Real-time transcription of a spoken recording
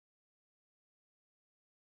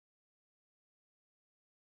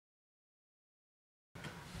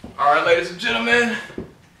Alright, ladies and gentlemen,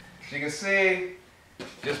 as you can see,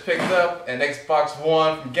 just picked up an Xbox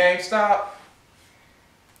One from GameStop.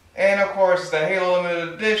 And of course, it's the Halo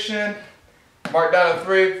Limited Edition, marked down to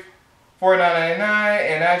 $49.99,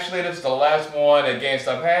 and actually this is the last one that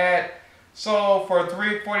GameStop had. So for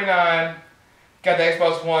 $349, got the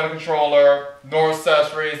Xbox One controller, normal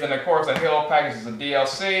accessories, and of course the Halo package is a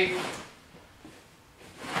DLC.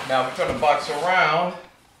 Now if we turn the box around,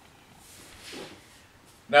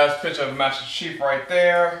 that's a picture of Master Chief right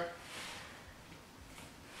there.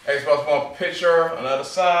 Xbox One picture on the other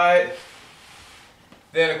side.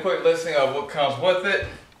 Then a quick listing of what comes with it.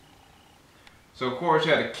 So of course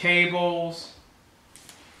you have the cables.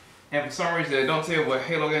 And for some reason they don't tell you what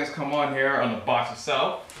Halo games come on here on the box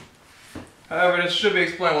itself. However, this should be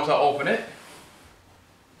explained once I open it.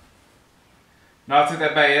 Now I'll take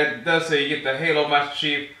that back. It does say you get the Halo Master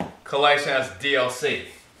Chief collection as DLC.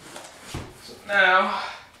 So now,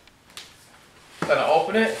 gonna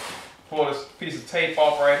open it, pull this piece of tape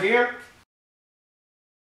off right here.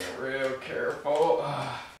 Real careful.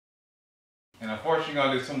 And unfortunately, you're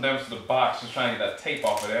gonna do some damage to the box just trying to get that tape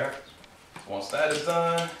off of there. So once that is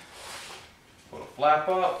done, pull the flap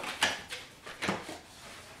up.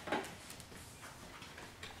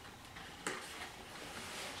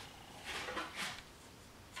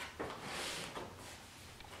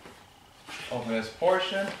 Open this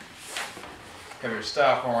portion. Have your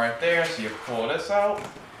styrofoam right there, so you pull this out.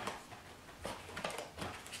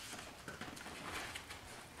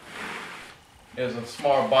 There's a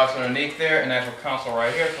smaller box underneath there, an actual console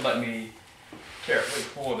right here, so let me carefully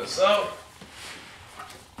pull this out.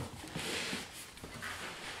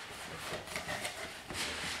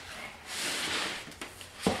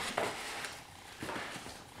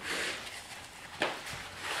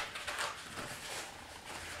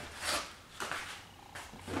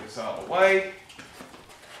 Get this out of the way.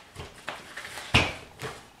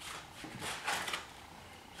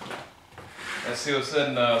 Let's see what's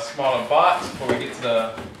in the smaller box before we get to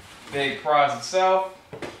the big prize itself.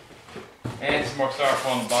 And some more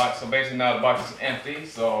styrofoam in the box. So basically now the box is empty.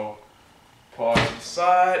 So pull it to the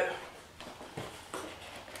side.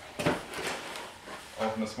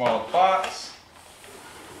 Open the smaller box.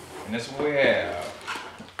 And this is what we have.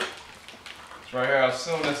 It's right here. I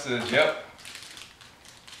assume this is, yep.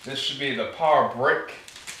 This should be the power brick.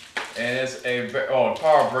 And it's a, the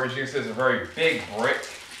power brick, as you can see, is a very big brick.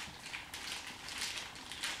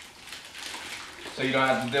 So you don't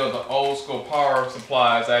have to deal with the old school power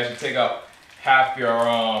supplies that actually take up half your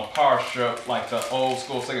power strip, like the old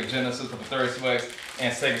school Sega Genesis with the 32X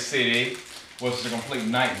and Sega CD, which is a complete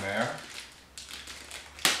nightmare.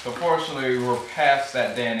 So fortunately, we're past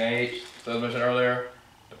that day and age. So as I mentioned earlier,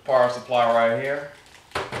 the power supply right here.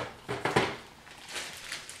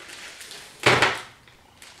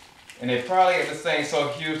 And they probably get this thing so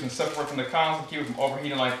huge and separate from the console, keep it from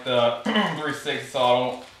overheating like the 360,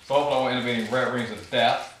 so hopefully I won't end up getting red rings of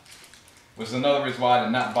death. Which is another reason why I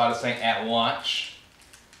did not buy this thing at launch.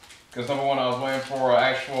 Because number one, I was waiting for an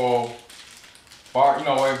actual bar,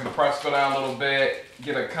 waiting for the price to go down a little bit,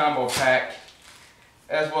 get a combo pack,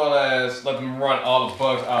 as well as let them run all the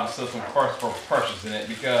bugs out of the system first for purchasing it.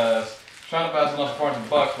 Because trying to buy this lunch for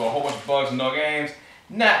 $400 for a whole bunch of bugs and no games,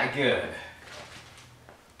 not good.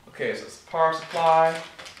 Okay, so it's the power supply.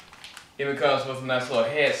 Even comes with a nice little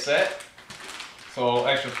headset. So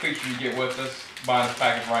extra feature you get with this, buying this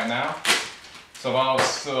package right now. So if I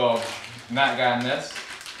was not gotten this,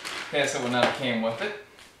 headset would not have came with it.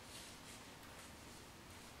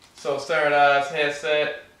 So standardized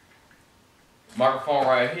headset, microphone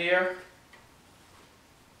right here.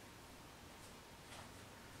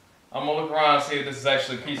 I'm gonna look around and see if this is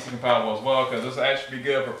actually PC compatible as well, because this will actually be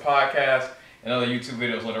good for podcasts and other YouTube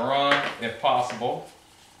videos later on, if possible.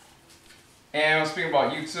 And speaking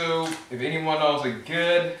about YouTube, if anyone knows a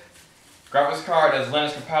good graphics card that's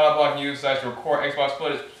Linux compatible I can use to actually record Xbox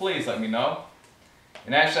footage, please let me know.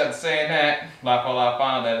 And actually after saying that, laugh out loud,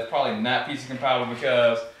 found out that it's probably not PC compatible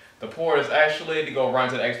because the port is actually to go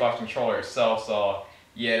right into the Xbox controller itself. So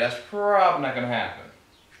yeah, that's probably not going to happen.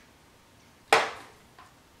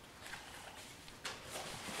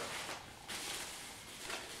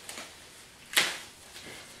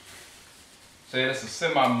 So yeah, this is a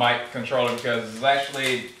semi-mic controller because it's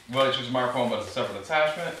actually really just a microphone, but it's a separate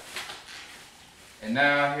attachment. And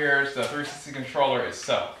now here's the 360 controller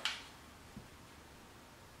itself.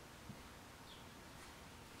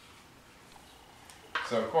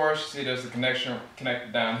 So of course, you see there's the connection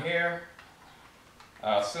connected down here.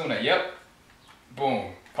 Assume that, yep,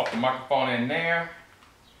 boom, pop the microphone in there.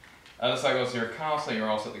 This side goes to your console, you're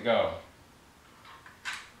all set to go.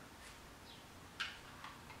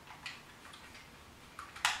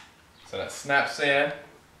 So that snaps in.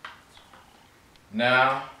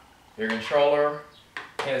 Now your controller,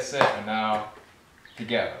 headset are now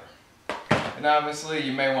together. And obviously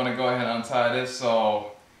you may want to go ahead and untie this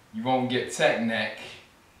so you won't get tech neck,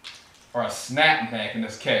 or a snap neck in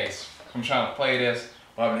this case. I'm trying to play this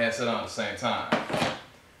while having the headset on at the same time.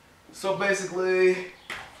 So basically,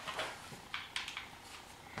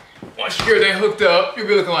 once you get everything hooked up, you'll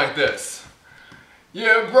be looking like this.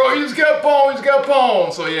 Yeah, bro, you just got bone, you just got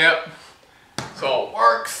bone. So yeah, so it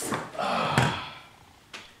works.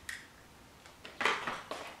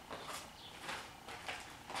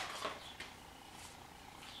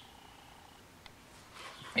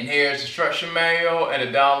 And here's the instruction manual, and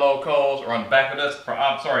the download codes are on the back of this.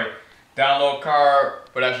 Download card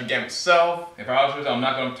for the actual game itself. If I was I'm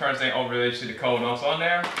not going to turn this thing over. They see the code also on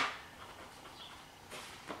there.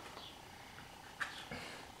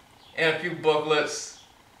 And a few booklets.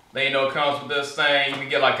 Let you know it comes with this thing. You can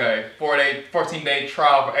get like a 14-day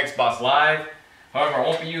trial for Xbox Live. However, I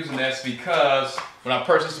won't be using this because when I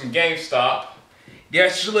purchased from GameStop, they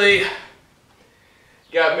actually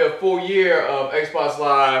got me a full year of Xbox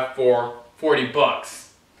Live for 40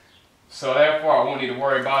 bucks. So therefore, I won't need to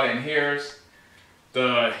worry about it. And here's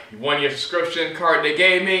the 1 year subscription card they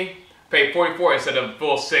gave me. Paid 44 instead of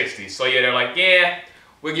full 60. So yeah, they're like, yeah,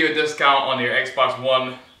 we'll give you a discount on your Xbox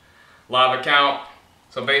One Live account.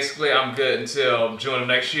 So basically, I'm good until June of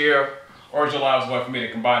next year, or July was way for me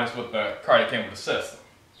to combine this with the card that came with the system.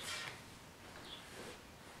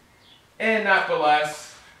 And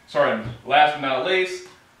last but not least,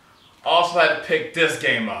 also had to pick this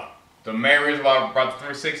game up. The main reason why I brought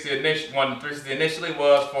the 360 initially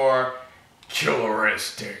was for Killer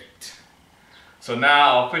Instinct. So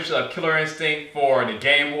now I'll officially have Killer Instinct for the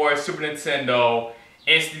Game Boy, Super Nintendo,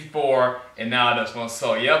 N64, and now this one.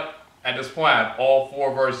 So yep, at this point I have all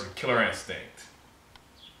 4 versions of Killer Instinct.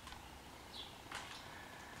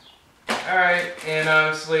 Alright, and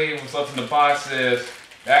obviously what's left in the box is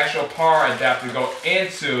the actual power adapter to go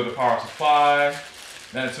into the power supply.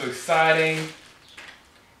 Nothing too exciting.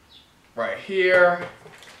 Right here.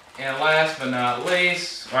 And last but not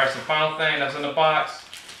least, right, so the final thing that's in the box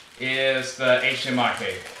is the HDMI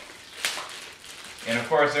cable. And of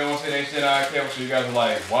course, everyone see the HDMI cable, so you guys are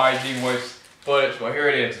like, why do you waste footage? Well, here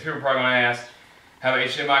it is. People are probably gonna ask, have an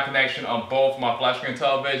HDMI connection on both my flat screen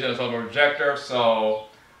television as well as a projector. So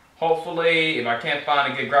hopefully, if I can't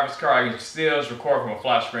find a good graphics card, I can still just record from a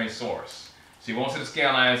flat screen source. So you won't see the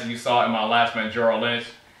scan lines you saw in my last Manjaro Lynch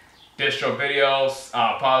distro videos.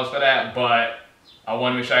 I apologize for that, but I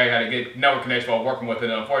want to make sure I had a good network connection while working with it.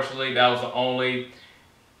 And unfortunately, that was the only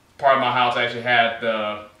part of my house I actually had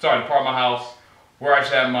the part of my house where I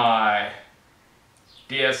actually had my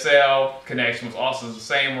DSL connection was also the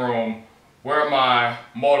same room where my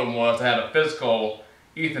modem was. I had a physical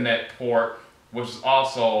Ethernet port, which is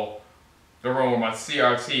also the room where my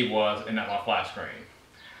CRT was and not my flat screen.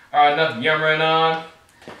 Alright, enough yammering on.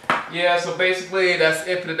 Yeah, so basically that's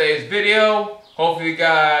it for today's video. Hopefully you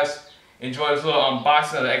guys enjoyed this little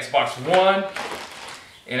unboxing of the Xbox One.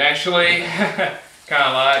 And actually, kind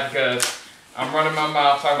of lied because I'm running my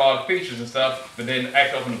mouth talking about all the features and stuff, but then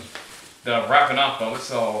actually open the wrapping up of it,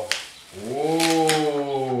 so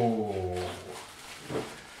ooh.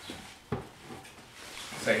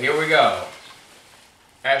 So here we go.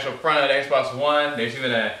 Actual front of the Xbox One, there's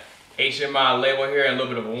even a HDMI label here and a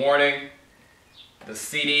little bit of a warning. The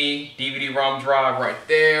CD, DVD, ROM drive right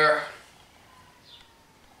there.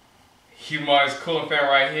 Humongous cooling fan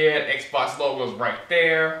right here. The Xbox logo is right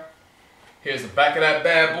there. Here's the back of that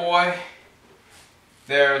bad boy.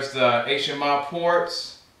 There's the HDMI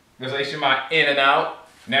ports. There's HDMI in and out.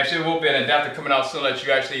 And actually there will be an adapter coming out soon that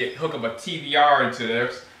you actually hook up a TVR into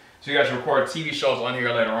this. So you guys can record TV shows on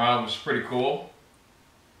here later on, which is pretty cool.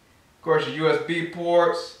 Of course, your USB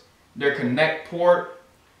ports, their connect port,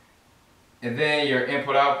 and then your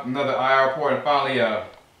input out, another IR port, and finally a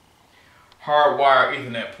hardwire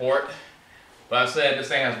Ethernet port. But I said this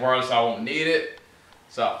thing has wireless, so I won't need it.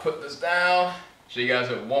 So I'll put this down, show you guys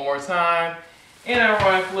it one more time. And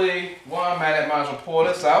ironically, while I'm at it, might as well pull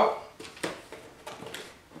this out.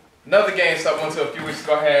 Another GameStop I went to a few weeks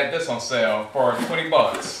ago had this on sale for 20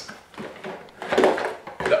 bucks.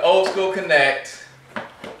 The old school Connect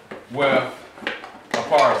with a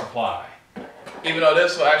power supply. Even though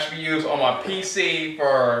this will actually be used on my PC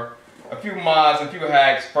for a few mods and a few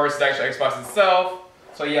hacks versus the actual Xbox itself.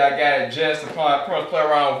 So yeah, I got it just to pretty much play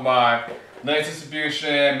around with my Linux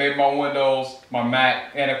distribution, maybe my Windows, my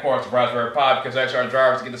Mac, and of course the Raspberry Pi, because actually our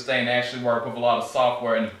drivers get this thing to actually work with a lot of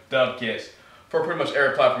software and dev kits for pretty much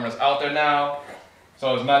every platform that's out there now.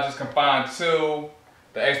 So it's not just confined to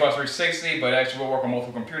the Xbox 360, but it actually will work on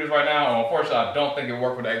multiple computers right now. And unfortunately, I don't think it will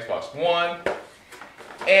work with the Xbox One.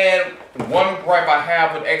 And one gripe I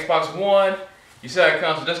have with Xbox One, you said it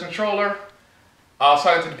comes with this controller. I was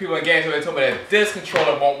talking to the people in GameStop, they told me that this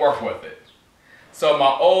controller won't work with it. So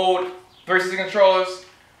my old 360 controllers,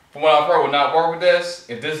 from what I've heard, will not work with this.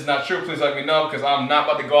 If this is not true, please let me know, because I'm not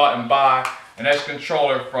about to go out and buy an extra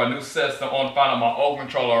controller for a new system on to find out my old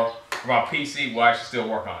controller for my PC will actually still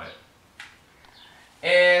work on it.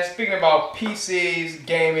 And speaking about PCs,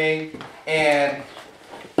 gaming, and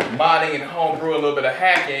modding and homebrew, a little bit of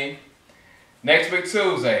hacking, next week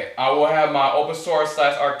Tuesday, I will have my open source /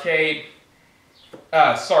 arcade,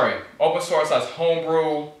 open source /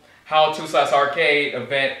 homebrew, how-to / arcade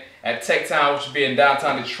event at Tech Town, which will be in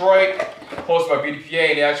downtown Detroit, hosted by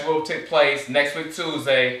BDPA, and it actually will take place next week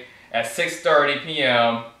Tuesday at 6:30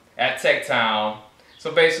 p.m. at Tech Town.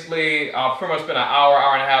 So basically, I'll pretty much spend an hour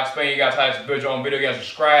and a half explaining you guys how to build your own video games from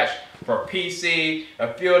scratch for a PC.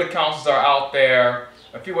 A few of the consoles are out there,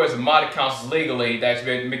 a few ways to mod the consoles legally that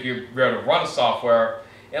actually make you be able to run the software.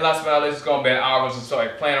 And last but not least, it's going to be an hour just so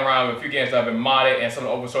like playing around with a few games that have been modded and some of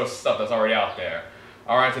the open source stuff that's already out there.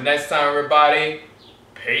 Alright, until next time everybody,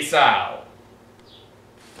 peace out.